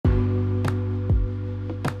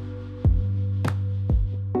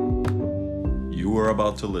You are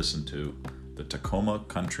about to listen to the Tacoma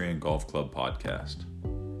Country and Golf Club podcast,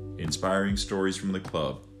 inspiring stories from the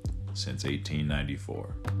club since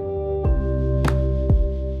 1894.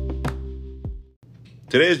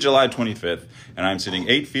 Today is July 25th, and I'm sitting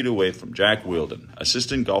 8 feet away from Jack Wielden,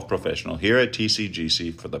 assistant golf professional here at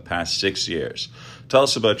TCGC for the past 6 years. Tell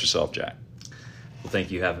us about yourself, Jack. Well,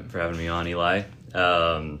 thank you for having me on, Eli.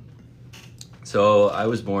 So I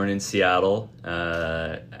was born in Seattle.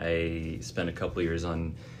 I spent a couple years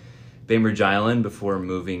on Bainbridge Island before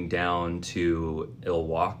moving down to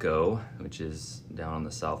Ilwaco, which is down on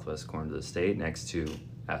the southwest corner of the state next to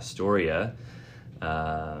Astoria.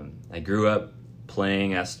 I grew up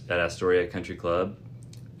playing at Astoria Country Club,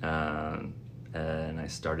 and I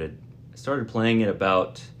started playing at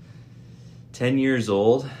about 10 years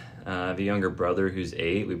old. I have a younger brother who's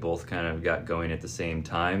 8. We both kind of got going at the same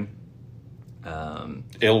time.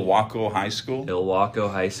 Ilwaco High School?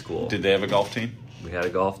 Ilwaco High School. Did they have a golf team? We had a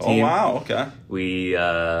golf team. Oh, wow, okay. We,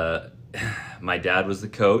 my dad was the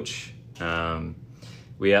coach.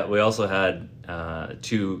 We also had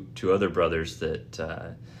two other brothers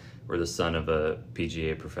that were the son of a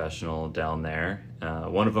PGA professional down there.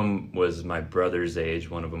 One of them was my brother's age.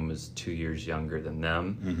 One of them was 2 years younger than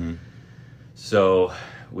them. Mm-hmm. So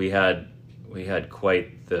we had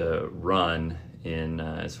quite the run in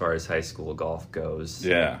as far as high school golf goes.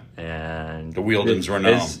 Yeah. And the Wieldens were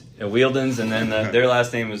known. Wieldens, and then their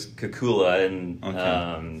last name was Kukula, and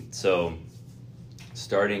okay. So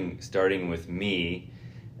starting with me,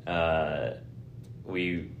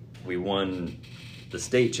 we won the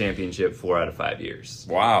state championship 4 out of 5 years.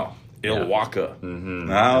 Wow. Ilwaco. Yeah. Mm-hmm.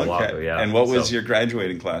 Oh, okay. Ilwaco, yeah. And what was your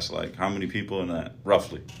graduating class like? How many people in that,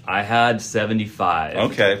 roughly? I had 75.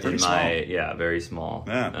 Okay, pretty small. Yeah, very small.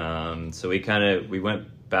 Yeah. So we went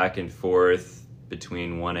back and forth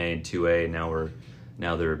between 1A and 2A.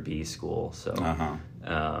 Now they're a B school. So,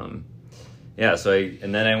 yeah. So I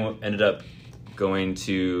ended up going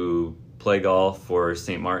to play golf for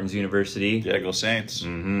St. Martin's University. Yeah, go Saints.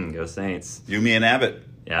 Mm-hmm. Go Saints. You, me, and Abbott.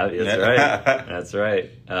 Yeah, that's right. That's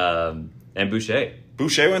right. And Boucher.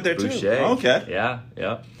 Boucher went there too? Boucher. Okay.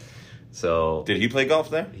 Yeah. So did he play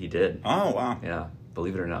golf there? He did. Oh, wow. Yeah.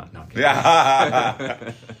 Believe it or not. No,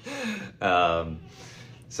 yeah.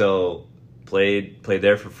 So played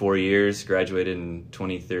there for 4 years, graduated in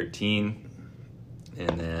 2013,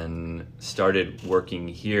 and then started working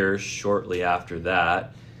here shortly after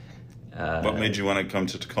that. What made you want to come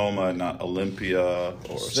to Tacoma and not Olympia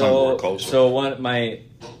or somewhere closer? So one of my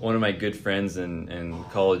good friends and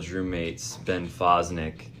college roommates, Ben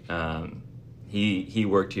Fosnick, he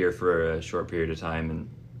worked here for a short period of time, and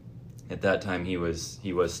at that time he was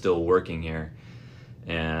still working here,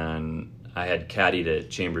 and I had caddied at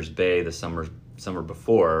Chambers Bay the summer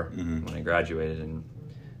before when I graduated,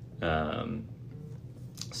 and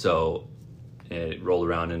so it rolled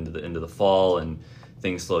around into the fall, and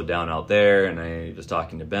things slowed down out there, and I was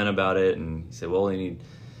talking to Ben about it, and he said, well, you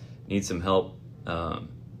need some help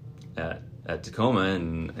at Tacoma,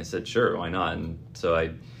 and I said, sure, why not? And so I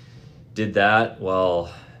did that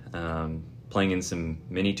while playing in some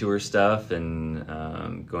mini tour stuff and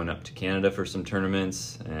going up to Canada for some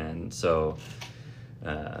tournaments, and so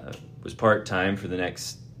was part-time for the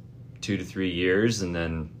next 2 to 3 years, and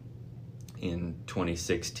then in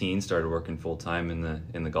 2016 started working full-time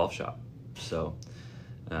in the golf shop. So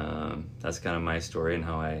that's kind of my story and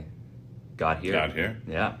how I got here.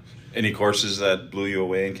 Yeah. Any courses that blew you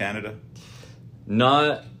away in Canada?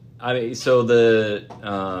 So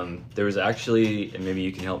there was actually, and maybe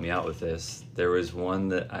you can help me out with this, there was one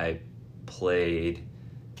that I played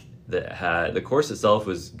that had, the course itself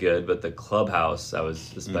was good, but the clubhouse I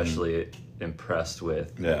was especially impressed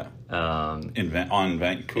with. Yeah. On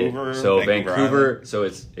Vancouver? Vancouver, so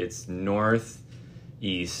it's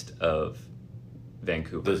northeast of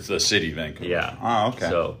Vancouver. The city, Vancouver. Yeah. Oh, okay.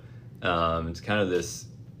 So it's kind of this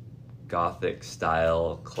Gothic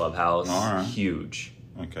style clubhouse. All right. Huge.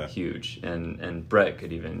 Okay. Huge. And Brett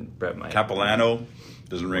might. Capilano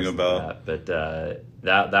doesn't ring a bell. But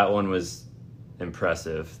that one was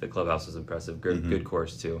impressive. The clubhouse was impressive. Good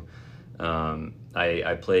course too.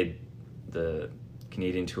 I played the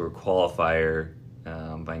Canadian Tour qualifier,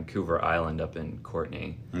 Vancouver Island up in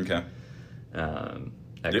Courtenay. Okay.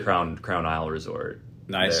 At Crown Isle Resort.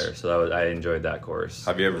 Nice. There. So I enjoyed that course.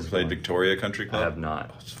 Have you ever played Victoria Country Club? I have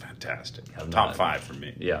not. Oh, it's fantastic. Top 5 for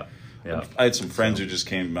me. Yeah. I had some friends who just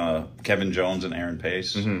came, Kevin Jones and Aaron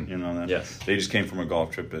Pace. Mm-hmm. You know that? Yes. They just came from a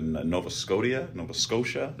golf trip in Nova Scotia,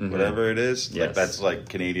 whatever it is. Yes. Like, that's like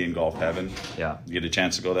Canadian golf heaven. Yeah. You get a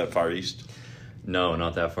chance to go that far east? No,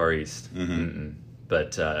 not that far east. Mm-hmm.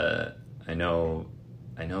 But I know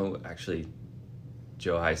actually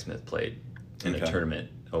Joe Highsmith played in Okay. a tournament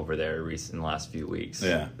over there in the last few weeks.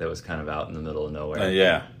 Yeah. That was kind of out in the middle of nowhere.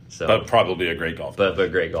 Yeah. So, But probably a great golf. but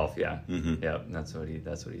great golf, yeah. Mhm. Yeah, that's what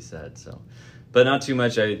he said. So, but not too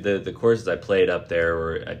much. The courses I played up there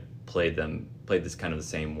were I played this kind of the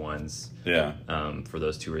same ones Yeah. for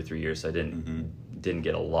those 2 or 3 years. So I didn't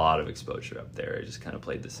get a lot of exposure up there. I just kind of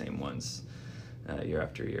played the same ones year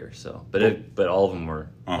after year. So, but all of them were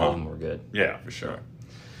good. Yeah, for sure.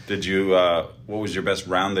 Did you, what was your best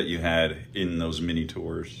round that you had in those mini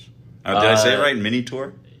tours? Did I say it right? Mini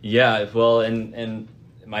tour? Yeah, well, and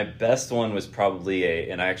my best one was probably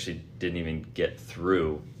and I actually didn't even get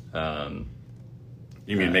through.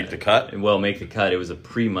 You mean make the cut? Well, make the cut. It was a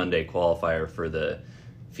pre-Monday qualifier for the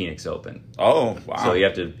Phoenix Open. Oh, wow. So you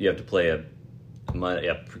have to play a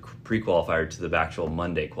pre-qualifier to the actual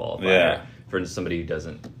Monday qualifier. Yeah. For somebody who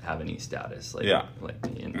doesn't have any status, like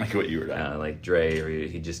me and Like what you were doing. like Dre, or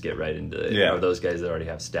he'd just get right into Yeah. or those guys that already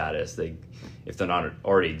have status. If they're not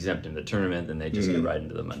already exempt in the tournament, then they just get right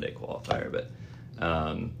into the Monday qualifier. But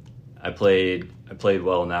I played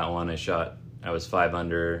well in that one. I was 5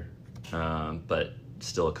 under, but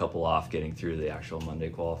still a couple off getting through the actual Monday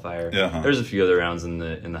qualifier. Uh-huh. There's a few other rounds in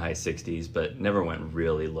the high 60s, but never went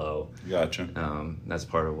really low. Gotcha. That's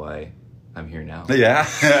part of why I'm here now. Yeah.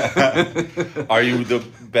 Are you the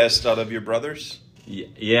best out of your brothers?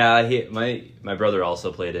 Yeah, my brother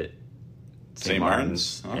also played at St. St.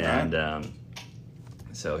 Martin's, Martin's? and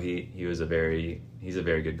so he's a very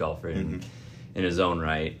good golfer in his own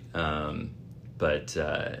right. But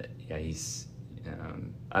he's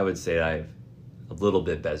I would say I have a little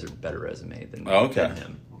bit better resume than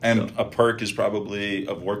him. And So, a perk is probably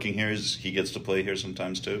of working here is he gets to play here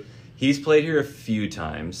sometimes too. he's played here a few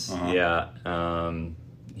times. Uh-huh. Yeah,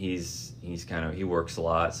 he's he works a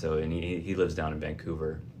lot. So and he lives down in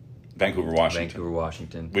Vancouver,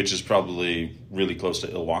 Washington. Which is probably really close to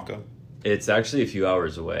Ilwaco. It's actually a few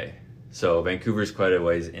hours away. So Vancouver's quite a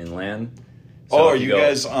ways inland. So Are if you go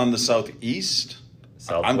guys on the southeast?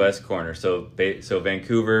 southwest corner? So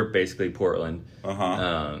Vancouver, basically Portland,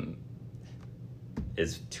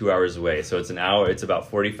 is 2 hours away. So it's an hour. It's about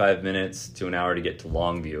 45 minutes to an hour to get to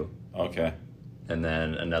Longview, Okay. and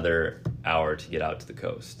then another hour to get out to the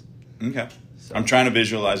coast. Okay. So- I'm trying to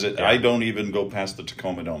visualize it. Yeah. I don't even go past the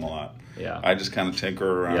Tacoma Dome a lot. Yeah. I just kind of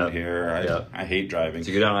tinker around Yep. here. Yep. I hate driving.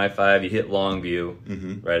 So you go down I-5, you hit Longview,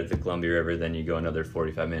 Mm-hmm. right at the Columbia River. Then you go another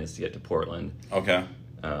 45 minutes to get to Portland. Okay.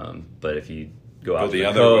 But if you go out the to the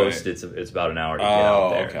other coast, way. it's about an hour to get out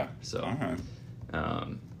there. Okay. So, All right.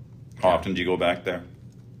 um, How often do you go back there?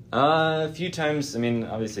 a few times. I mean,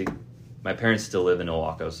 obviously, my parents still live in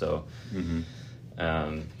Ilwaco, so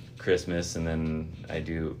Christmas, and then I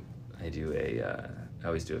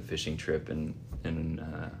always do a fishing trip in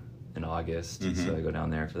August, so I go down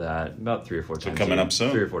there for that about 3 or 4 times. coming a year. up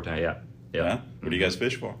soon. 3 or 4 times, yeah. Yeah. What do you guys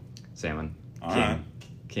fish for? Salmon, All king, right.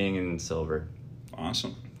 king and silver.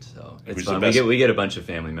 Awesome. So Who's it's the fun. best? We get a bunch of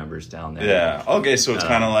family members down there. Yeah. Okay, so it's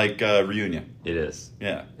kind of like a reunion. It is.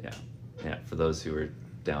 Yeah. Yeah. For those who are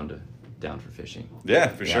down for fishing. Yeah,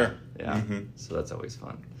 for sure. Yeah. Mhm. So that's always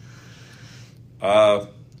fun.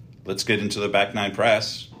 Let's get into the back nine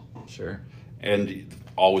press. Sure. And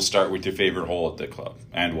always start with your favorite hole at the club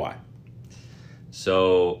and why.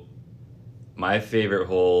 So my favorite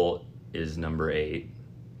hole is number 8.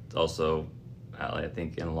 It's also, I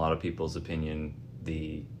think, in a lot of people's opinion,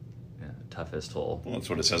 the toughest hole. Well, that's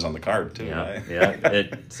what it says on the card, too. Yeah, Right? yeah.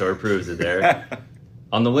 It sort of proves it there.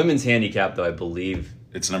 On the women's handicap, though, I believe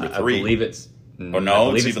It's number 3. I believe it's. Oh, no? I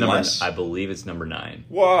believe It's even number, less? I believe it's number 9.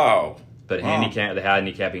 Wow. But Wow. the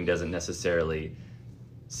handicapping doesn't necessarily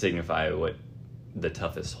signify what the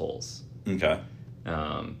toughest holes. Okay.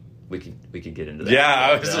 We could get into that. Yeah,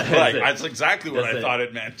 I was But, like, that's exactly what that's I it. thought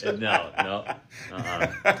it meant. No.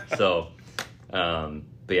 So,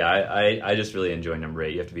 but yeah, I just really enjoy number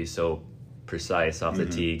 8. You have to be so precise off the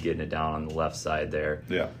tee, getting it down on the left side there.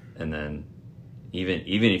 Yeah. And then even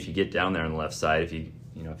if you get down there on the left side, if you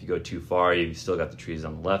go too far, you've still got the trees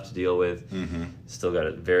on the left to deal with. Mm-hmm. Still got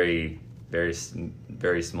a very, very,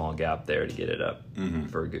 very small gap there to get it up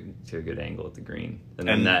to a good angle at the green. And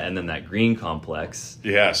then that green complex,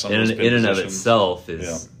 Yeah, some in of those pin and of positions. itself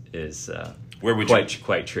is Where would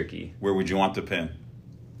quite tricky. Where would you want the pin?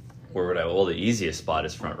 Where would I? Well, the easiest spot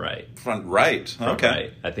is front right. Front right. Front Okay.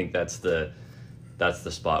 right. I think that's the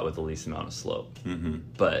spot with the least amount of slope. Mm-hmm.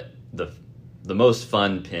 But the most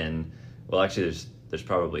fun pin, well, actually, there's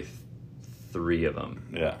probably 3 of them.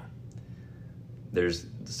 Yeah. There's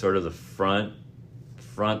sort of the front,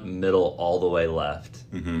 middle, all the way left.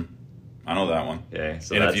 Mm-hmm. I know that one. Okay,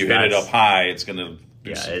 so And if you hit it up high, it's going to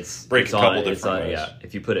break a couple different ways. Yeah,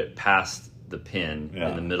 if you put it past the pin Yeah.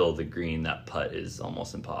 in the middle of the green, that putt is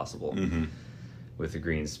almost impossible. Mm-hmm. With the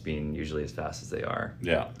greens being usually as fast as they are.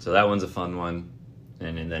 Yeah. So that one's a fun one,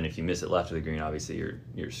 and then if you miss it left of the green, obviously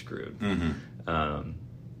you're screwed. Mm-hmm.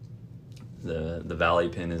 The valley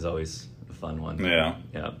pin is always a fun one. Yeah.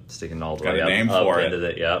 Yeah, sticking all the Got way a up, name up for into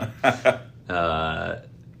it. the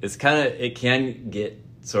it's kind of, it can get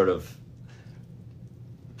sort of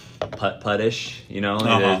puttish, you know.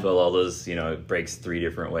 Uh-huh. It is, well, all those, you know, it breaks 3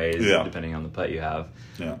 different ways Yeah. depending on the putt you have.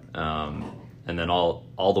 Yeah. And then all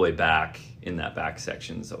the way back in that back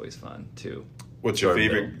section is always fun too. What's your Sort of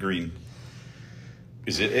favorite middle. green?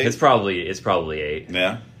 Is it 8? It's probably 8.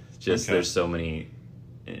 Yeah. Just Okay. there's so many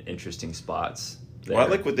interesting spots there. Well, I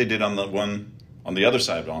like what they did on the one on the other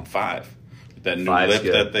side on 5. That new 5's lift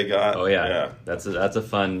good. that they got. Oh yeah, Yeah. that's a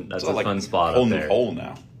fun It's like fun spot whole up new there. hole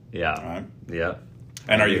now. Yeah, Right. yeah.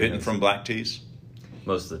 And are you Yeah, hitting it's- from black tees?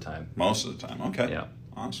 most of the time? Most of the time. Okay. Yeah,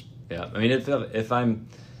 Awesome. yeah. I mean, if I'm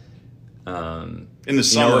In the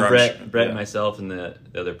summer, when I'm Brett sure- and yeah. myself and the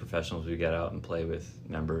other professionals, we get out and play with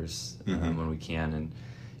members Mhm. when we can, and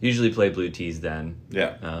usually play blue tees then.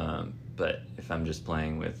 Yeah. But if I'm just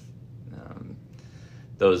playing with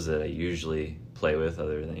those that I usually play with,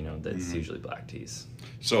 other than, you know, that's Mhm. usually black tees.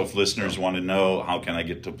 So if listeners want to know how can I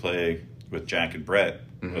get to play with Jack and Brett,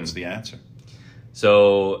 Mhm. what's the answer?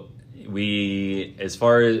 So we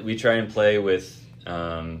try and play with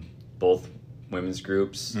both women's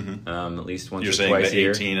groups Mhm. at least once You're or saying twice the a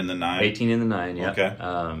year. 18 and the 9? 18 and the 9, yeah.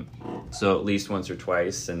 Okay. So at least once or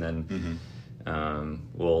twice, and then Mhm.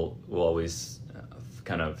 we'll always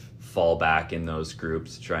kind of fall back in those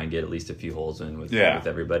groups to try and get at least a few holes in with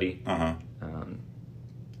everybody. Uh-huh.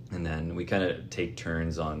 And then we kind of take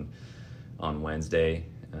turns on Wednesday,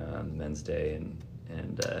 men's day, and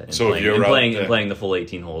So if playing, you're and out playing, there- and playing the full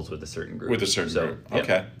 18 holes with a certain group. With a certain group. Yep,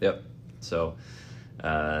 Okay. Yep. So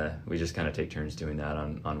we just kind of take turns doing that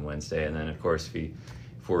on Wednesday, and then of course if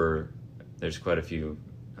we're there's quite a few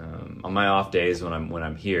on my off days when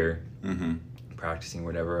I'm here Mm-hmm. practicing,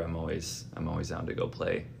 whatever. I'm always down to go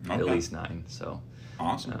play at Okay. least 9. So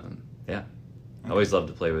Awesome. yeah, I always love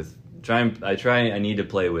to play with. I need to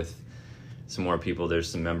play with some more people. There's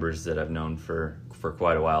some members that I've known for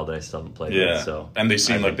quite a while that I still haven't played Yeah. with. So And they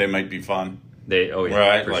seem I like they might be fun. oh yeah,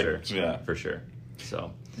 Right, for like, sure, yeah. for sure.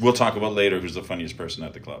 So We'll talk about later who's the funniest person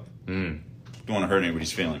at the club. Don't want to hurt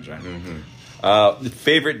anybody's feelings, right? Mm-hmm.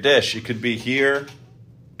 Favorite dish? It could be here,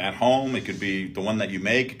 at home. It could be the one that you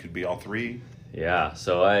make. It could be all 3. yeah,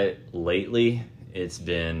 so lately it's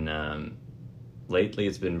been a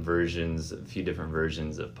few different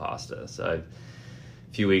versions of pasta. So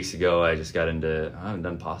a few weeks ago I just got into, I haven't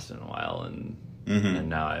done pasta in a while, and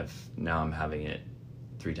now I'm having it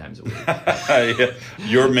 3 times a week. Yeah.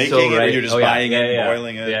 You're making it, or you're just buying it, and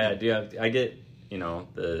boiling it? Yeah, I get, you know,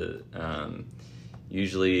 the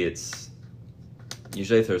usually I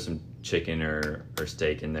throw some chicken or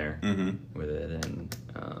steak in there with it, and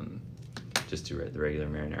just do the regular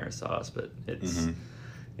marinara sauce. But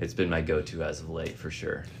it's been my go-to as of late for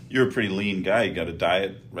sure. You're a pretty lean guy. You got a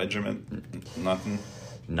diet regimen? Nothing?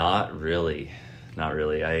 Not really.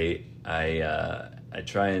 I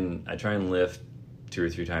try and lift 2 or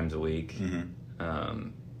 3 times a week.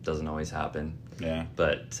 Doesn't always happen. Yeah.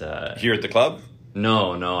 But Here at the club?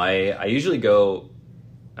 No. I usually go.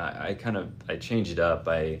 I change it up.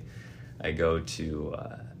 I go to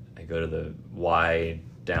the Y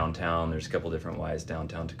downtown. There's a couple different Ys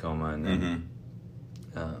downtown Tacoma, and then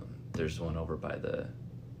there's one over by the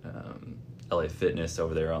LA Fitness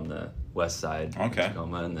over there on the west side of Okay.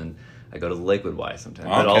 Tacoma, and then I go to the Lakewood Y sometimes.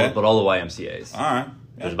 Okay. But all the YMCA's. All right.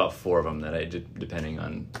 There's about 4 of them that I do, depending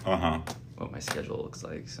on Uh-huh. what my schedule looks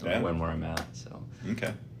like, so Yeah. where I'm at. So,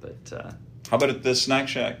 Okay. but How about at the Snack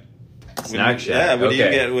Shack? Snack Shack. Yeah, what do you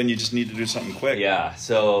okay. get when you just need to do something quick? Yeah,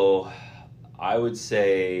 so I would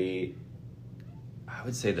say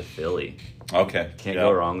the Philly. Okay. Can't Yeah.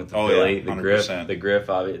 go wrong with the Oh, Philly. yeah, The 100%. Griff.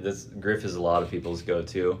 This Griff is a lot of people's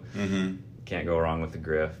go-to. Mm-hmm. Can't go wrong with the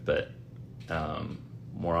Griff, but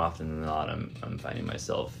more often than not, I'm finding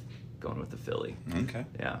myself going with the Philly. Okay.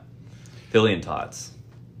 Yeah, Philly and Tots.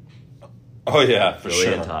 Oh, yeah, for Philly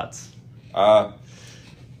sure. and Tots.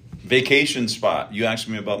 Vacation spot. You asked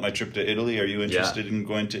me about my trip to Italy. Are you interested in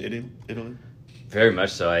going to Italy? Very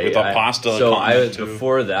much so. With a pasta So continent, too.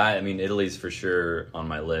 before that, I mean, Italy's for sure on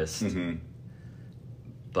my list. Mm-hmm.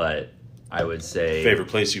 But I would say Favorite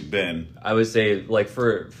place you've been? I would say, like,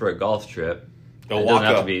 for a golf trip, it Owaka. doesn't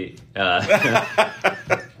have to be.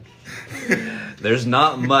 There's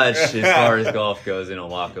not much as far as golf goes in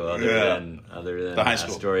Oahu other than The high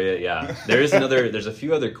school. Astoria. Yeah, there's a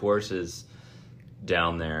few other courses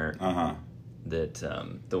down there. Uh-huh.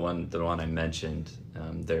 the one I mentioned,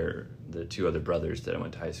 they're the two other brothers that I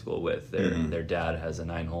went to high school with. Their dad has a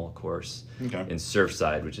 9-hole course in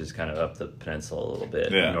Surfside, which is kind of up the peninsula a little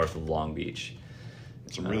bit north of Long Beach.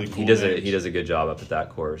 Some really cool. He does a good job up at that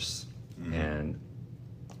course, and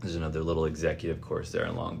there's another little executive course there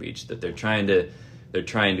in Long Beach that they're trying to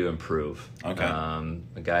improve. Okay.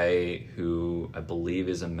 A guy who I believe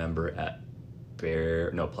is a member at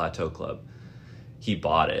Plateau Club. He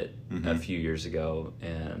bought it a few years ago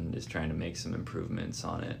and is trying to make some improvements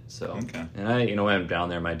on it. So, and when I'm down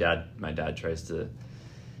there, my dad tries to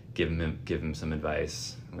give him some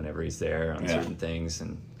advice whenever he's there on certain things,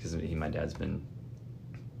 and because my dad's been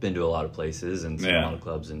to a lot of places and seen a lot of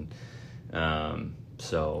clubs, and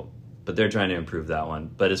but they're trying to improve that one.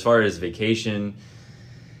 But as far as vacation,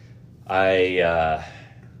 places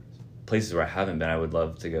where I haven't been, I would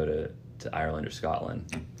love to go to Ireland or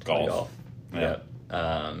Scotland. Golf. Yeah.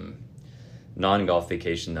 Non-golf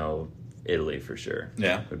vacation though, Italy for sure.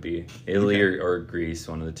 Yeah. Would be Italy or Greece,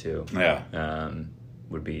 one of the two. Yeah.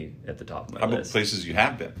 Would be at the top of my list. How about places you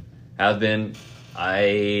have been? Have been.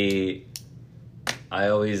 I've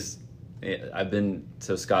been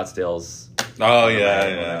to Scottsdale's. Oh one yeah,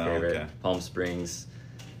 of my favorite. Okay. Palm Springs,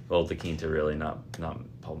 well, La Quinta really, not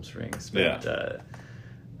Palm Springs, but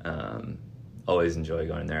always enjoy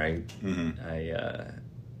going there.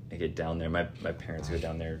 I get down there. My parents go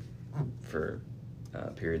down there for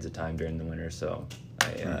periods of time during the winter, so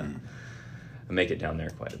I make it down there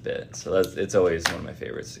quite a bit. So it's always one of my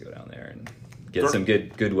favorites to go down there and get some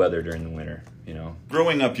good weather during the winter.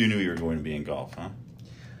 Growing up, you knew you were going to be in golf, huh?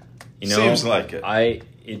 Seems like it.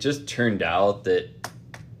 It just turned out that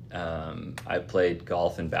I played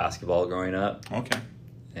golf and basketball growing up. Okay.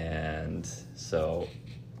 And so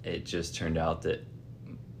it just turned out that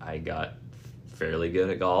I got fairly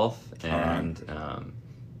good at golf, and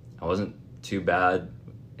I wasn't too bad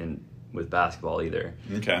with basketball either.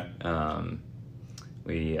 Okay.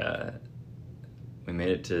 We made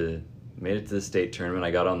it to the state tournament.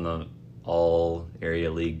 I got on the all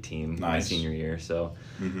area league team my senior year. So,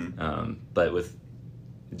 but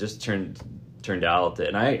it just turned out that,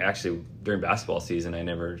 and I actually during basketball season I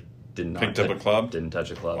never picked up a club. Didn't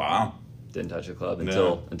touch a club. Wow. Didn't touch a club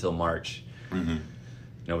until March.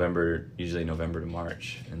 Usually November to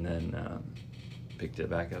March, and then picked it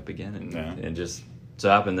back up again, and it just so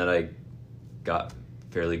happened that I got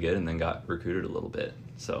fairly good and then got recruited a little bit.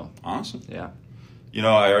 So awesome. Yeah.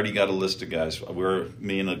 I already got a list of guys.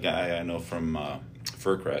 Me and a guy I know from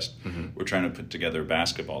Furcrest. We're trying to put together a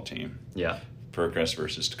basketball team. Yeah. Furcrest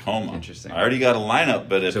versus Tacoma. Interesting. I already got a lineup,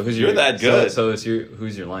 but if who's you're that good,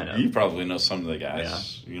 who's your lineup? You probably know some of the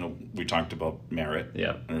guys. Yeah. We talked about Merritt.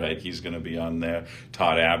 Yeah. Right. He's going to be on there.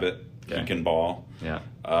 Todd Abbott. Okay. He can ball. Yeah.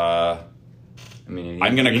 I'm going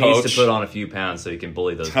to coach. He needs to put on a few pounds so he can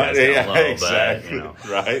bully those guys down low. Exactly. But,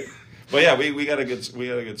 right. But yeah, we got a good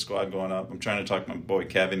squad going up. I'm trying to talk to my boy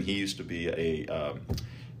Kevin. He used to be a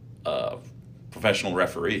professional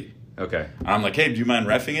referee. Okay. And I'm like, hey, do you mind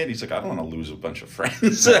reffing it? He's like, I don't want to lose a bunch of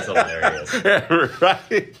friends. That's hilarious.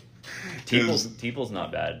 Right. Teeple's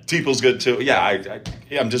not bad. Teeple's good too. Yeah,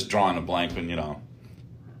 I'm just drawing a blank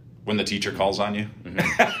when the teacher calls on you.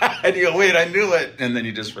 And you go, wait, I knew it. And then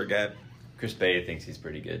you just forget. Chris Bay thinks he's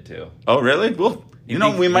pretty good too. Oh, really? Well,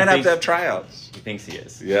 we might have to have tryouts. He thinks he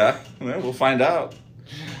is. Yeah, well, we'll find out.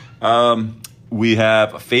 We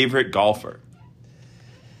have a favorite golfer.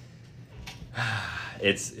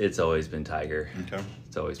 It's always been Tiger. Okay.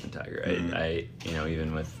 It's always been Tiger. I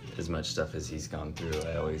even with as much stuff as he's gone through,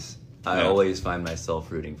 I always find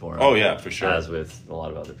myself rooting for him. Oh yeah, for sure. As with a lot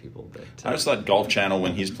of other people. But I just thought Golf Channel,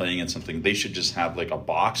 when he's playing in something, they should just have like a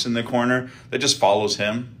box in the corner that just follows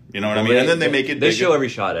him. You know what I mean? And then they make it. They show every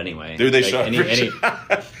shot anyway. Do they show every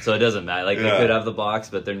shot? So it doesn't matter. Like they could have the box,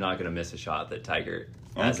 but they're not going to miss a shot that Tiger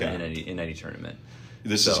has in any tournament.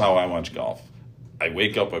 This is how I watch golf. I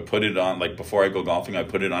wake up, I put it on, like before I go golfing, I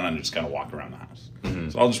put it on and just kind of walk around the house.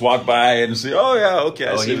 So I'll just walk by and see, oh yeah,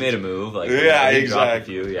 okay. He made a move. Like, yeah,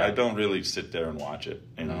 exactly. A few, yeah. I don't really sit there and watch it,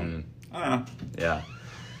 I don't know. Yeah.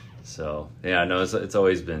 So, yeah, no, it's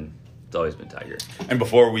always been Tiger. And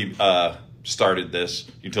before we started this,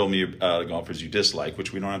 you told me the golfers you dislike,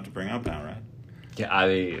 which we don't have to bring up now, right? Yeah,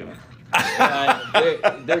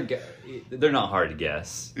 they're not hard to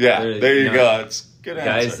guess. Yeah, there you go. It's good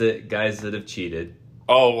answer. Guys that have cheated.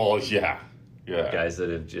 Oh well, yeah. Guys that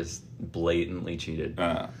have just blatantly cheated.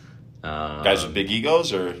 Guys with big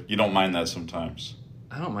egos, or you don't mind that sometimes?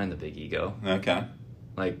 I don't mind the big ego. Okay.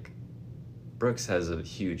 Like Brooks has a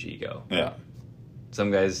huge ego. Yeah.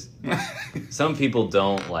 Some people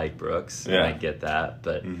don't like Brooks. Yeah. And I get that,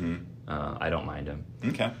 but I don't mind him.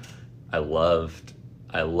 Okay. I loved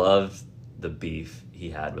the beef he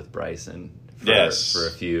had with Bryson. For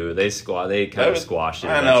a few, they kind of squashed it.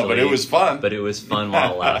 I know, but it was fun. But it was fun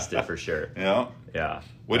while it lasted, for sure. Yeah. Yeah.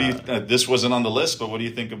 What do you? This wasn't on the list, but what do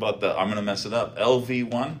you think about the? I'm gonna mess it up.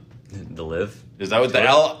 LV1. The Liv. Is that what the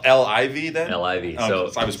LIV then? LIV. Oh,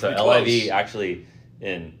 so I was pretty LIV close. actually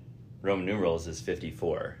in Roman numerals is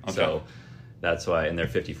 54. Okay. So that's why, and they're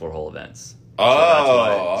 54 hole events. Oh,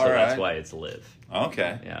 all right. That's why it's Liv.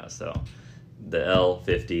 Okay. Yeah. So the L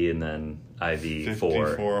 50 and then IV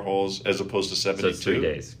 54 holes as opposed to 72. So it's 3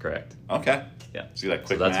 days, correct? Okay. Yeah. See that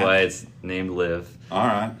quick So that's math? why it's named Liv. All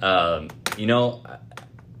right. You know,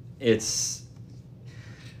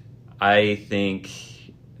 I think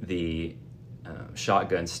the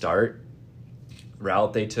shotgun start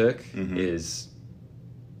route they took is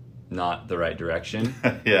not the right direction.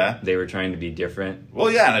 Yeah. They were trying to be different.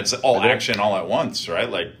 Well, yeah, and it's all action all at once, right?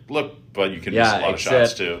 Like, look, but you can miss a lot of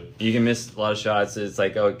shots too. You can miss a lot of shots. It's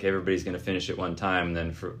like, okay, everybody's going to finish at one time. And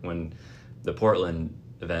then when the Portland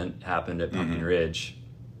event happened at Pumpkin Ridge,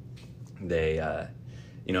 they've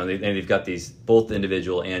got these both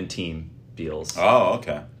individual and team deals. Oh,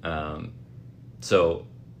 okay. So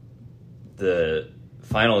the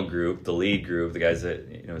final group, the lead group, the guys that,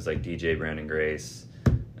 it was like DJ, Brandon Grace,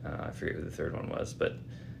 I forget who the third one was, but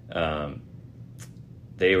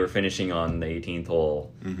they were finishing on the 18th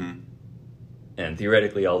hole. Mm-hmm. And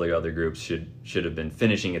theoretically, all the other groups should have been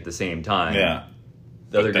finishing at the same time. Yeah.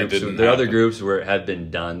 The other groups had been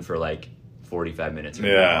done for like 45 minutes or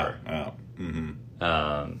more. Yeah.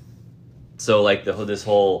 Mm-hmm. So like this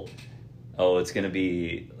whole, it's going to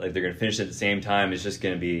be like they're going to finish at the same time. It's just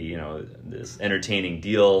going to be, this entertaining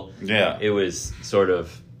deal. Yeah. It was sort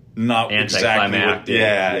of not anticlimactic.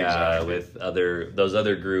 Exactly. With those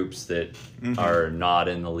other groups that are not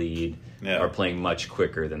in the lead are playing much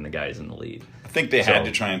quicker than the guys in the lead. I think they had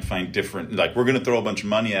to try and find different, like, we're going to throw a bunch of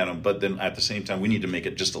money at them, but then at the same time, we need to make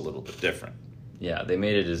it just a little bit different. Yeah, they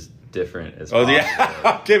made it as different as possible. Oh,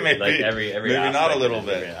 yeah. Okay, maybe. Like every maybe not a little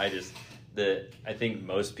bit. I think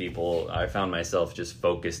most people, I found myself just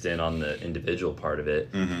focused in on the individual part of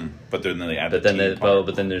it. Mm-hmm. But then they add but then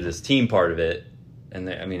there's this team part of it, and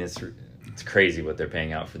it's crazy what they're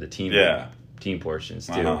paying out for the team portions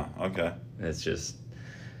too. Okay. It's just,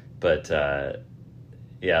 but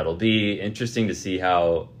it'll be interesting to see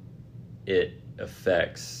how it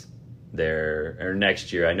affects their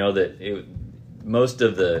next year. I know that most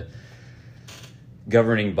of the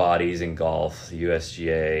governing bodies in golf, the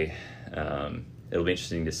USGA, it'll be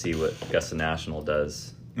interesting to see what Augusta National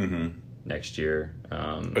does next year.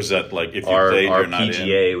 Is that like if you played, you're not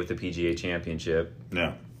PGA in? with the PGA Championship?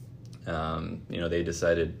 Yeah. They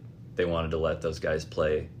decided they wanted to let those guys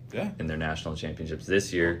play in their national championships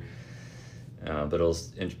this year. But it'll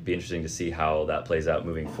be interesting to see how that plays out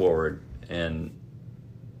moving forward. And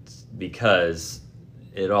because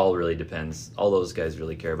it all really depends, all those guys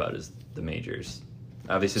really care about is the majors.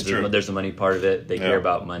 Obviously, there's the money part of it. They care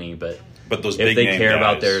about money, but those if they care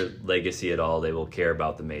about guys, their legacy at all, they will care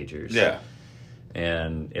about the majors. Yeah.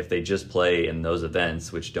 And if they just play in those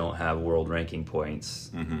events, which don't have world ranking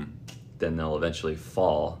points, then they'll eventually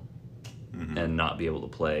fall and not be able to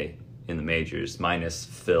play in the majors, minus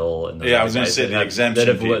Phil and those I was going to say the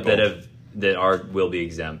exemption will be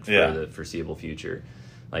exempt for the foreseeable future.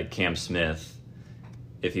 Like Cam Smith,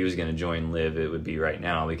 if he was going to join Liv, it would be right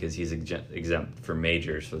now because he's exempt for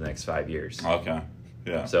majors for the next 5 years. Okay,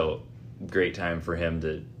 yeah. So great time for him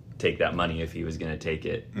to take that money if he was going to take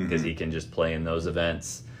it because he can just play in those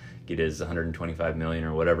events, get his $125 million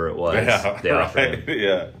or whatever it was they offered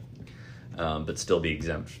him. But still be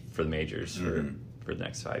exempt for the majors for the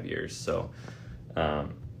next 5 years. So,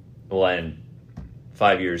 and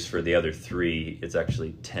 5 years for the other three. It's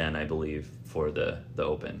actually 10, I believe, for the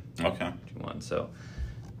Open. Okay. So,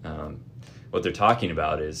 what they're talking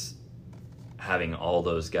about is having all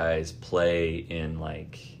those guys play in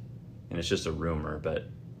and it's just a rumor, but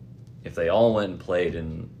if they all went and played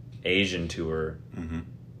in Asian Tour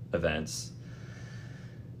events,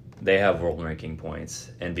 they have world ranking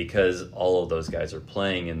points, and because all of those guys are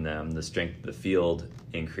playing in them, the strength of the field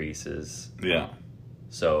increases. Yeah.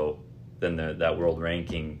 So then that world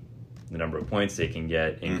ranking, the number of points they can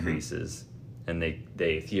get increases, and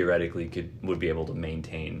they theoretically would be able to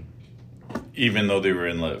maintain, even though they were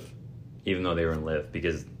in Liv. Even though they were in Liv,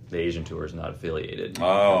 because the Asian Tour is not affiliated.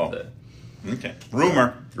 Oh. Okay.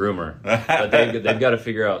 Rumor. But they've got to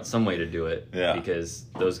figure out some way to do it. Yeah. Because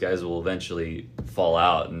those guys will eventually fall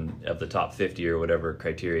out and of the top 50 or whatever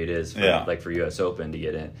criteria it is for US Open to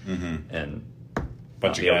get in. And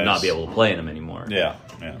not be able to play in them anymore. Yeah.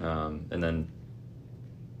 And then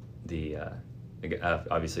the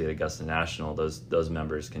obviously at Augusta National, those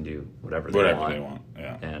members can do whatever they Whatever want. they want,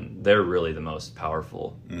 yeah. And they're really the most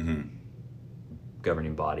powerful Mm-hmm.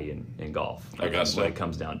 governing body in golf. Augusta. When it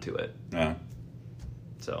comes down to it. Yeah.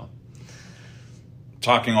 So,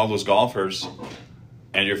 Talking all those golfers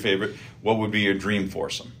and your favorite, what would be your dream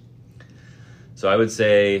foursome? so I would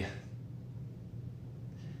say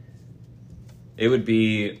it would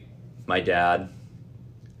be my dad.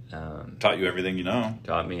 Taught you everything you know.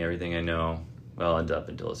 Taught me everything I know. Well, up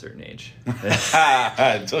until a certain age.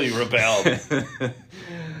 Until you rebelled.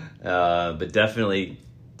 But definitely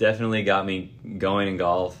got me going in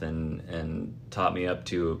golf and taught me up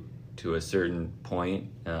to a certain point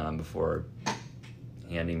before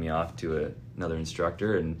handing me off to another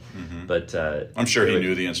instructor. And but I'm sure he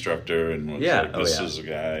knew the instructor and was like, this is a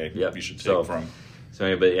guy you should take from.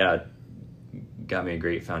 So, but yeah, got me a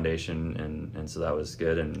great foundation, and so that was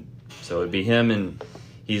good. And so it'd be him, and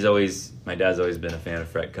my dad's always been a fan of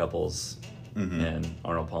Fred Couples and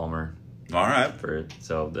Arnold Palmer. All right.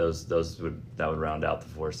 So that would round out the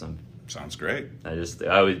foursome. Sounds great.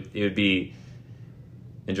 It would be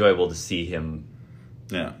enjoyable to see him,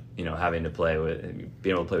 Yeah. being able to play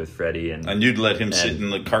with Freddie and you'd let him sit in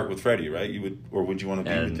the cart with Freddie, right? You would, or would you want to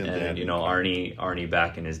be with him? And Arnie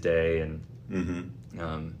back in his day, and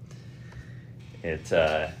it's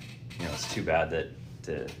too bad that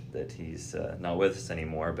he's not with us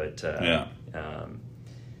anymore. But my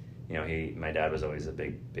dad was always a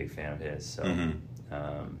big fan of his. So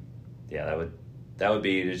that would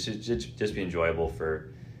be just be enjoyable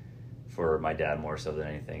for my dad more so than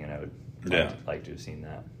anything, and I would like to have seen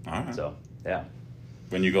that. All right. So yeah.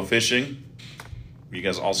 When you go fishing, you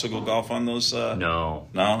guys also go golf on those? No,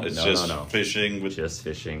 it's just fishing with just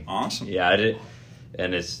fishing. Awesome. Yeah, I did,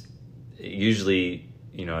 and it's usually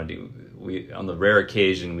we on the rare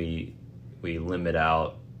occasion we limit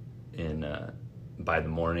out in by the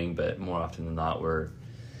morning, but more often than not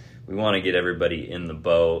we want to get everybody in the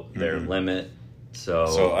boat their limit.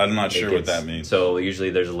 So I'm not sure what that means. So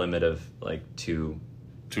usually there's a limit of like two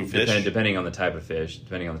fish, depending on the type of fish,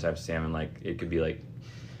 depending on the type of salmon. Like it could be like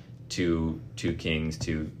two kings,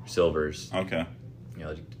 two silvers. Okay.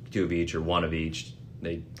 2 of each or 1 of each.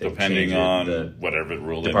 They depending on whatever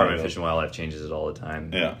rule. Department of Fish and Wildlife changes it all the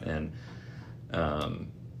time. Yeah. And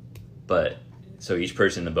but so each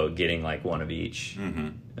person in the boat getting like 1 of each.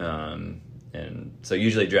 And so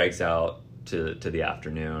usually it drags out to the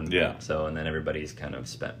afternoon. Yeah. So and then everybody's kind of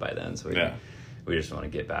spent by then. So we just want to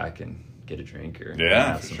get back and get a drink or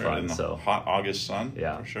have some fun. In the so hot August sun.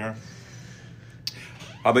 Yeah. For sure.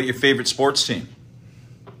 How about your favorite sports team?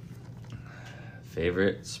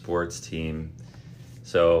 Favorite sports team.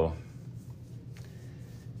 So,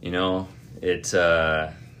 it's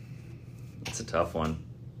a tough one.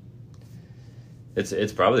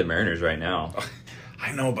 It's probably the Mariners right now.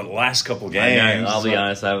 I know, but the last couple games. I'll be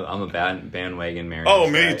honest. I'm a bandwagon Mariners. Oh,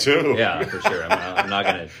 me guy. too. Yeah, for sure. I'm not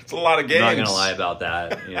gonna. It's a lot of games. I'm not gonna lie about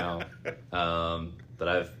that. But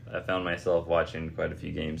I've found myself watching quite a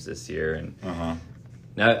few games this year, and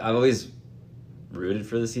now I've always rooted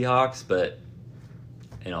for the Seahawks, but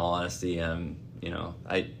in all honesty,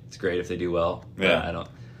 it's great if they do well. Yeah.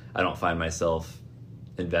 I don't find myself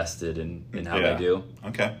invested in how they do.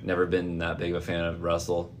 Okay. Never been that big of a fan of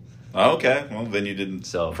Russell. Okay. Well, then you didn't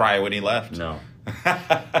cry when he left. No.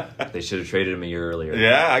 They should have traded him a year earlier.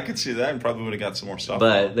 Yeah, I could see that, and probably would have got some more stuff.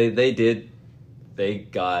 But they did. They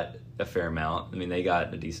got a fair amount. I mean, they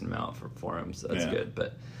got a decent amount for him, so that's good.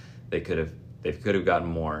 But they could have gotten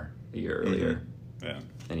more a year earlier. Yeah.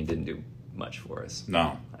 And he didn't do much for us.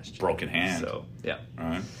 No. Broken hand. So yeah. All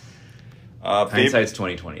right. Hindsight's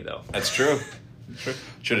 2020 though. That's true.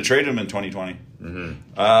 Should have traded him in 2020.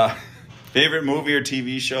 Favorite movie or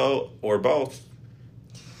TV show or both?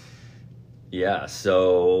 Yeah,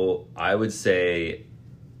 so I would say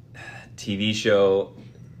TV show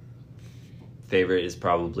favorite is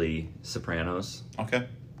probably Sopranos. Okay.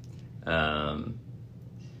 I've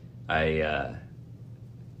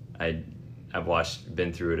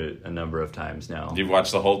been through it a number of times now. You've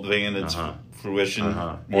watched the whole thing in its fruition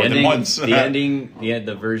more than once. The ending,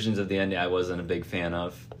 the versions of the ending, I wasn't a big fan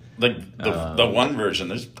of. Like the one version.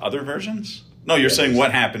 There's other versions? No, you're saying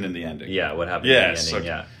what happened in the ending. Yeah, what happened in the ending, okay.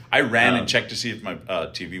 yeah. I ran and checked to see if my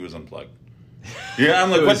TV was unplugged. Yeah,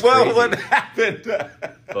 I'm like, what happened?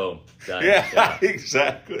 Boom. Done. Yeah,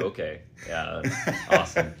 exactly. Okay. Yeah, that's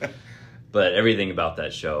awesome. But everything about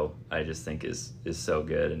that show, I just think is so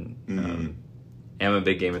good. And I'm a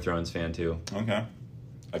big Game of Thrones fan, too. Okay.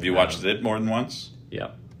 Have you watched it more than once?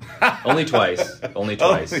 Yeah. Only twice. Only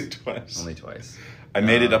twice. Only twice. Only twice. I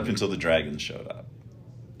made it up until the dragons showed up.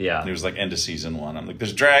 Yeah. It was like end of season 1. I'm like,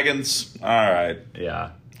 there's dragons. All right.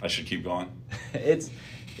 Yeah. I should keep going. It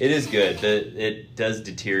is good. It does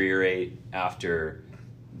deteriorate after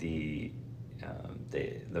the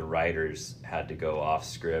writers had to go off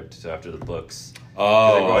script. So after the books,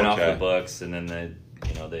 Oh, they're going okay. off the books, and then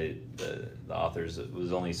the authors, it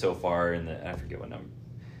was only so far in I forget what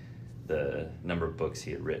number of books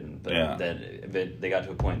he had written, but Yeah. then they got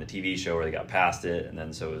to a point in the TV show where they got past it, and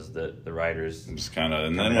then so it was the writers. Just kind of,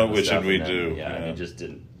 and then coming up what with should stuff, we and then- do? Yeah, and it just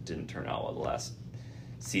didn't turn out well the last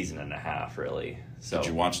season and a half, really. So Did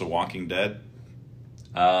you watch The Walking Dead?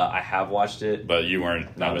 I have watched it. But you weren't,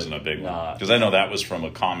 that Not wasn't a big one. not- Because I know that was from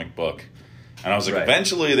a comic book. And I was like, Right.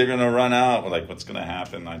 eventually they're going to run out. Like, what's going to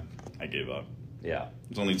happen? I gave up. Yeah.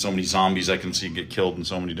 There's only so many zombies I can see get killed in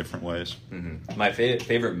so many different ways. Mm-hmm. My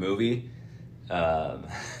favorite movie,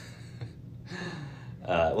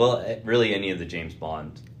 really any of the James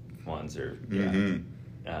Bond ones are, yeah.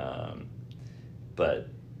 Mm-hmm. But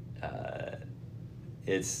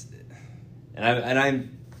it's, and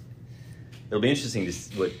I'm. It'll be interesting to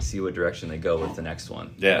see what direction they go with the next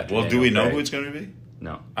one. Yeah. after Well, do Daniel we know Craig. who it's going to be?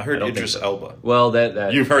 No, I heard don't think Idris so. Elba. Well,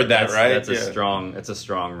 that You've heard that, that's- right? That's Yeah. It's a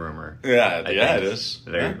strong rumor. Yeah, I yeah, think. it is.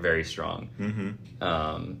 Very Yeah. very strong.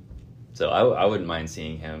 Mm-hmm. So I wouldn't mind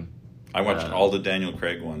seeing him. I watched all the Daniel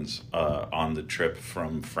Craig ones on the trip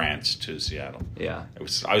from France to Seattle. Yeah,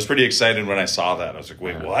 I was pretty excited when I saw that. I was like,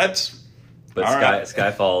 wait, what? but All right.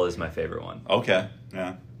 Skyfall is my favorite one. Okay,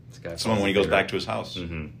 yeah. Skyfall. It's the one when he goes back to his house.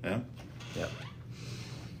 Mm-hmm. Yeah. Yeah.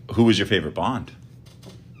 Who was your favorite Bond?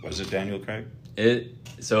 Was it Daniel Craig?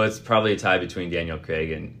 So it's probably a tie between Daniel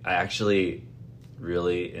Craig and I actually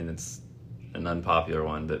really, and it's an unpopular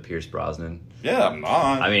one, but Pierce Brosnan. Yeah, I'm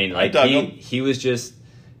not. I mean, like dug him. he was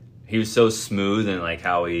so smooth in like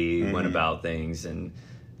how he Mm-hmm. went about things, and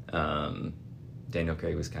Daniel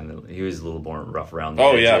Craig was he was a little more rough around the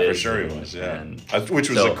Oh edges. yeah, for sure he was. Yeah, and which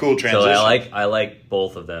was a cool transition. So I like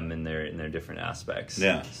both of them in their different aspects.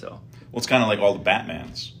 Yeah. So Well, it's kind of like all the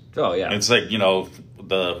Batmans. oh yeah, It's like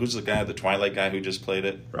who's the guy, the Twilight guy who just played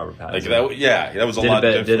it? Robert Pattinson. Like that. Yeah, that was a lot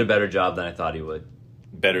different. did a better job than I thought he would.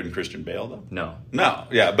 Better than Christian Bale though. No. No,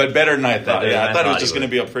 yeah, but better than I thought. Better Yeah, than I I thought it was thought just he going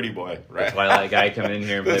to would. be a pretty boy, right? Twilight guy coming in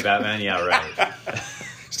here and play Batman. Yeah, right.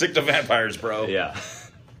 Stick to vampires, bro. Yeah.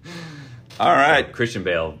 All right. Christian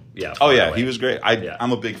Bale. Yeah. Oh far yeah, away. he was great. Yeah.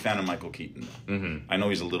 I'm a big fan of Michael Keaton. Mm-hmm. I know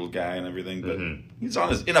he's a little guy and everything, but Mhm. he's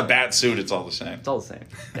in a bat suit. It's all the same. It's all the same.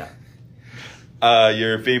 Yeah.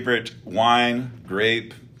 Your favorite wine,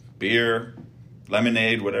 grape, beer,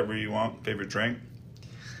 lemonade, whatever you want. Favorite drink?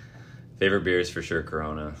 Favorite beer is for sure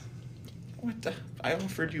Corona. What the? I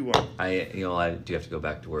offered you one. I do have to go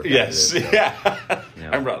back to work. after Yes. this, so- Yeah.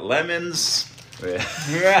 Yeah. I brought lemons.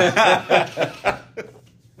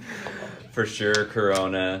 For sure,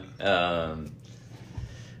 Corona.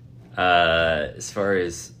 As far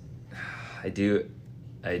as I do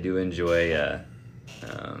enjoy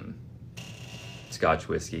Scotch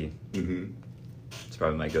whiskey. Mm-hmm. It's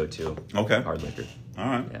probably my go-to Okay. hard liquor. All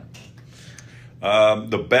right. Yeah.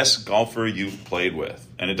 The best golfer you've played with,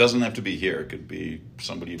 and it doesn't have to be here. It could be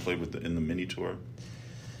somebody you played with in the mini tour.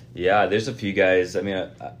 Yeah, there's a few guys. I mean,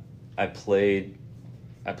 I played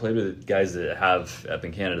with guys that have up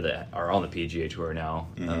in Canada that are on the PGA Tour now.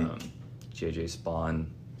 Mhm. JJ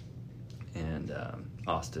Spawn and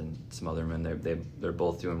Austin Smotherman. They're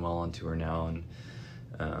both doing well on tour now. And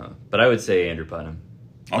but I would say Andrew Putnam.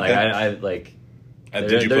 Like, Okay. I like.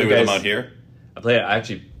 Did you play with him out here?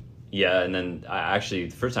 And then the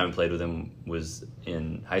first time I played with him was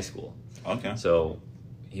in high school. Okay. So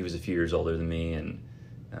he was a few years older than me, and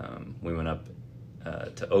we went up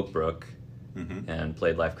to Oak Brook Mm-hmm. and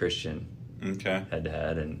played Life Christian Okay. head to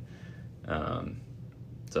head, and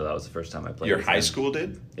so that was the first time I played. Your with high him. school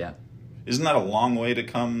did? Yeah, Isn't that a long way to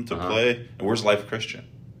come to Uh-huh. play? And where's Life Christian?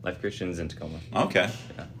 Life Christian's in Tacoma. Okay.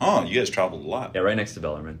 Yeah. Oh, you guys traveled a lot. Yeah, right next to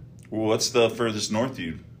Bellarmine. Well, what's the furthest north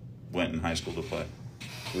you went in high school to play?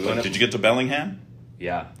 We went up- Did you get to Bellingham?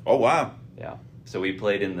 Yeah, Oh, wow. yeah. So we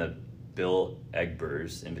played in the Bill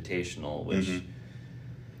Egbers Invitational, which Mhm.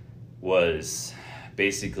 was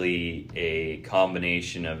basically a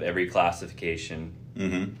combination of every classification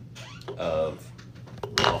Mm-hmm. of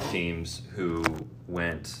golf teams who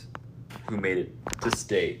made it to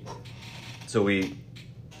state. So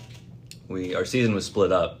our season was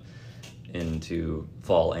split up into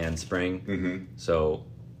fall and spring. Mm-hmm. So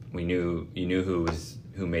you knew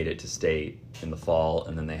who made it to state in the fall,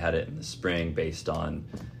 and then they had it in the spring based on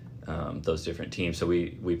those different teams. So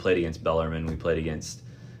we played against Bellarmine. We played against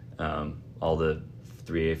all the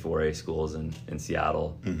 3A, 4A schools in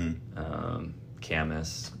Seattle. Mm-hmm.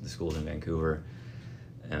 Camas, the schools in Vancouver,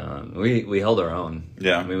 We held our own.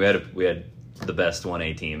 Yeah. I mean, we had the best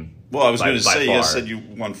 1A team. Well, I was going to by say, far. you said you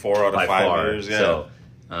won 4 out of By 5 far. years. Yeah. So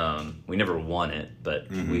we never won it, but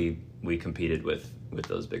we competed with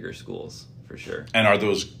those bigger schools for sure. And are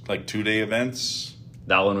those like 2-day events?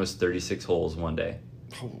 That one was 36 holes one day.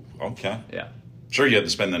 Oh, okay. Yeah. Sure, you had to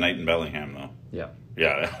spend the night in Bellingham, though. Yeah.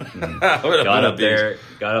 Yeah. Got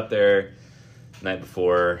up there night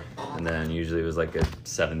before, and then usually it was like a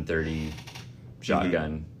 7:30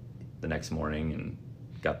 shotgun the next morning, and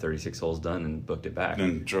got 36 holes done and booked it back.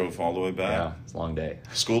 And drove all the way back. Yeah, it's a long day.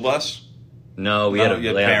 School bus? No, we had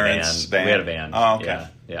a parents' van. We had a van. Oh, okay.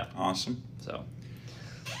 Yeah. Awesome. So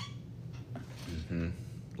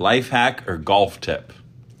Life hack or golf tip?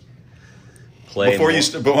 play Before more.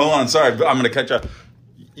 but hold on, sorry, I'm going to cut you off.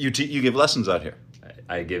 You give lessons out here.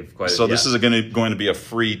 I give quite. So this is going to be a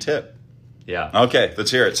free tip. Yeah. Okay,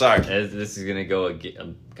 let's hear it. Sorry. This is going to go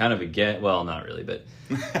kind of against, well, not really, but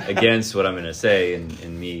against what I'm going to say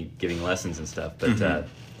and me giving lessons and stuff. But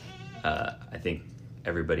I think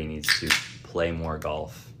everybody needs to play more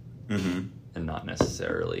golf and not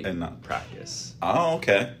necessarily practice. Oh,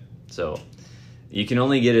 okay. So you can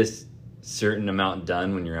only get a certain amount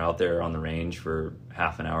done when you're out there on the range for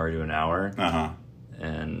half an hour to an hour. Uh-huh.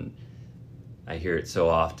 And I hear it so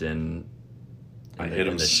often in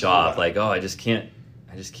the so shop, loud. like, oh, I just can't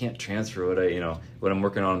transfer what I'm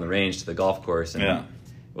working on the range to the golf course. And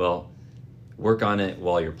well, work on it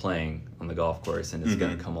while you're playing on the golf course, and it's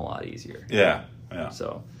going to come a lot easier. Yeah.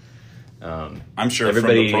 So I'm sure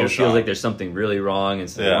everybody from the pro feels shop, like there's something really wrong, and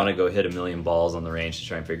so they want to go hit a million balls on the range to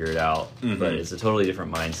try and figure it out. But it's a totally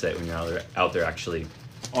different mindset when you're out there actually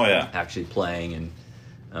playing. And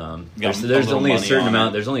there's only a certain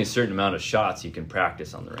amount. There's only a certain amount of shots you can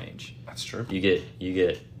practice on the range. That's true. You get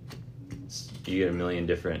a million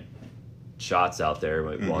different shots out there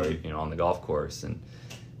while you're on the golf course, and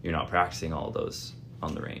you're not practicing all of those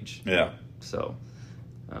on the range. Yeah. So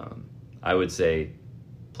I would say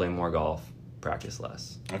play more golf, practice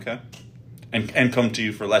less. Okay. And come to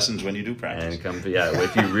you for lessons when you do practice. And come to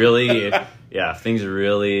if you really if things are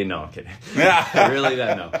really no, I'm kidding. Really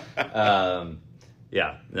that no.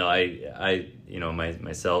 I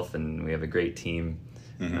myself and we have a great team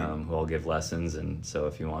who all give lessons, and so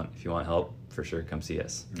if you want help, for sure come see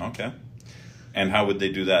us. Okay. And how would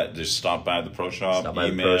they do that? Just stop by the pro shop, Stop by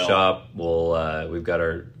email? the pro shop. We'll I've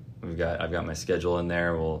got my schedule in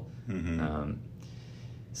there. We'll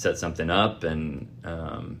set something up, and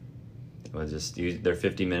we'll just use their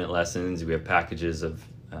 50-minute lessons. We have packages of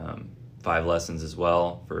 5 lessons as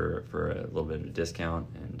well for a little bit of a discount,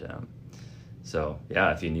 and so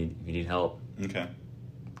if you need help, Okay.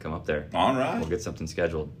 come up there. All right. We'll get something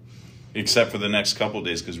scheduled. Except for the next couple of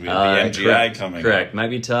days because we have the MGI coming. Correct. Might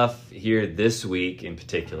be tough here this week in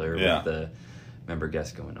particular with the member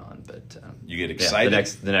guest going on, but you get excited.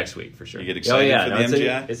 The next week for sure. You get excited for the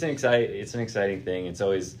MGI. It's an exciting thing. It's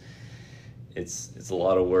always it's a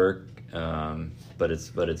lot of work, but it's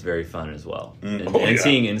very fun as well.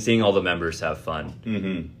 Seeing all the members have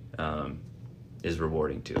fun is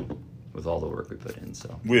rewarding too, with all the work we put in.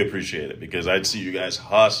 So we appreciate it because I'd see you guys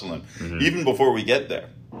hustling even before we get there.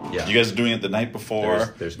 Yeah. You guys are doing it the night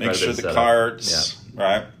before. There's make sure the setup. carts,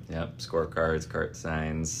 right? Yep, scorecards, cart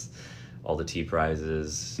signs, all the tee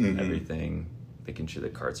prizes, everything. Making sure the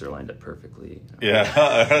carts are lined up perfectly.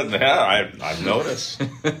 I've noticed.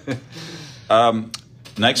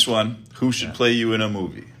 Next one, who should play you in a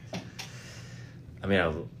movie? I mean,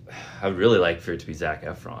 I would really like for it to be Zac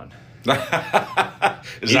Efron.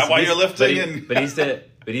 Is that why you're lifting?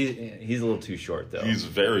 He's a little too short though. He's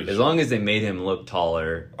very As long as they made him look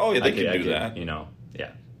taller. Oh, yeah, they can do that. They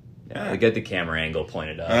get the camera angle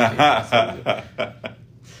pointed up.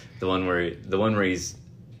 The one where he's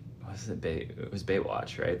it was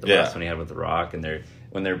Baywatch, right? The last one he had with The Rock, and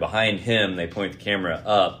when they're behind him, they point the camera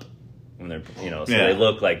up. When they're so they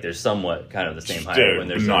look like they're somewhat kind of the same height. Dude, when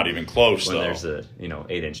there's not even close. When though. there's a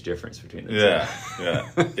 8-inch difference between the two. Yeah.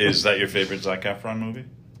 Is that your favorite Zac Efron movie?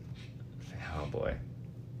 Oh boy.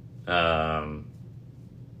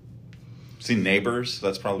 See Neighbors?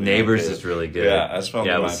 That's probably Neighbors is really good. Yeah, that's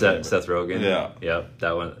probably with Seth Rogen. Yeah. Yep.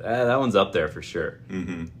 That one's up there for sure.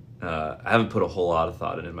 Mm-hmm. I haven't put a whole lot of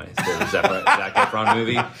thought into my favorite Zac Efron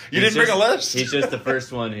movie. You didn't bring a list? He's just the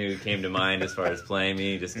first one who came to mind as far as playing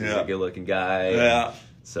me, just because he's a good-looking guy. Yeah. And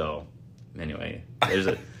so, anyway, there's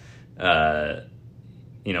Brad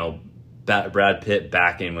Pitt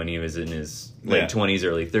back in when he was in his late 20s,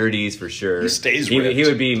 early 30s for sure. He stays ripped. He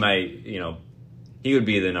would be he would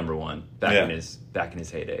be the number one back in his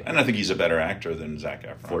heyday. And I think he's a better actor than Zac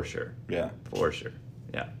Efron. For sure. Yeah. For sure.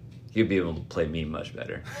 Yeah. He'd be able to play me much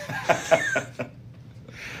better.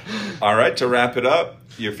 All right, to wrap it up,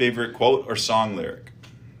 your favorite quote or song lyric?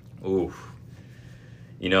 Ooh.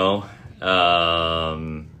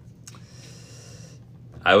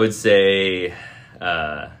 I would say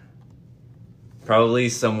probably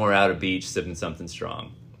somewhere out a beach sipping something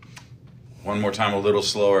strong. One more time, a little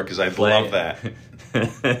slower, because I love that.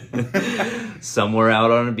 Somewhere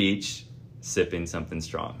out on a beach sipping something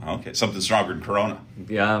strong. Okay, something stronger than Corona.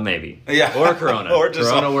 Yeah, maybe. Yeah. Or Corona. Or just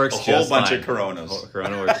Corona a works whole just bunch fine. of Coronas.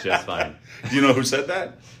 Corona works just fine. Do you know who said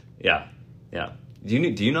that? Yeah. Do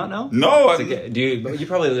you not know? No. You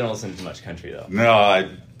probably don't listen to much country though. No,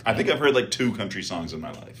 I think I've heard like 2 country songs in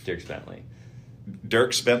my life. Dierks Bentley.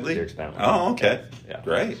 Dirk Bentley? Dierks Bentley. Oh, okay. Yeah.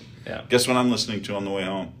 Great. Yeah. Guess what I'm listening to on the way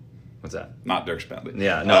home? What's that? Not Dirk Bentley.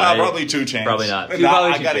 Yeah, no, probably 2 Chainz. Probably not. No,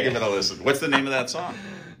 Probably I 2 got to Chainz. give it a listen. What's the name of that song?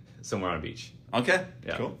 Somewhere on a beach. Okay.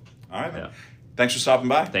 Yeah. Cool. All right, man. Yeah. Thanks for stopping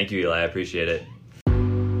by. Thank you, Eli. I appreciate it.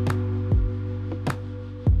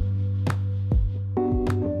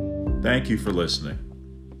 Thank you for listening.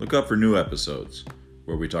 Look up for new episodes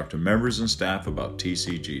where we talk to members and staff about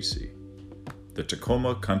TCGC, the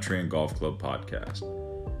Tacoma Country and Golf Club podcast,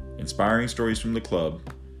 inspiring stories from the club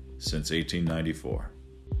since 1894.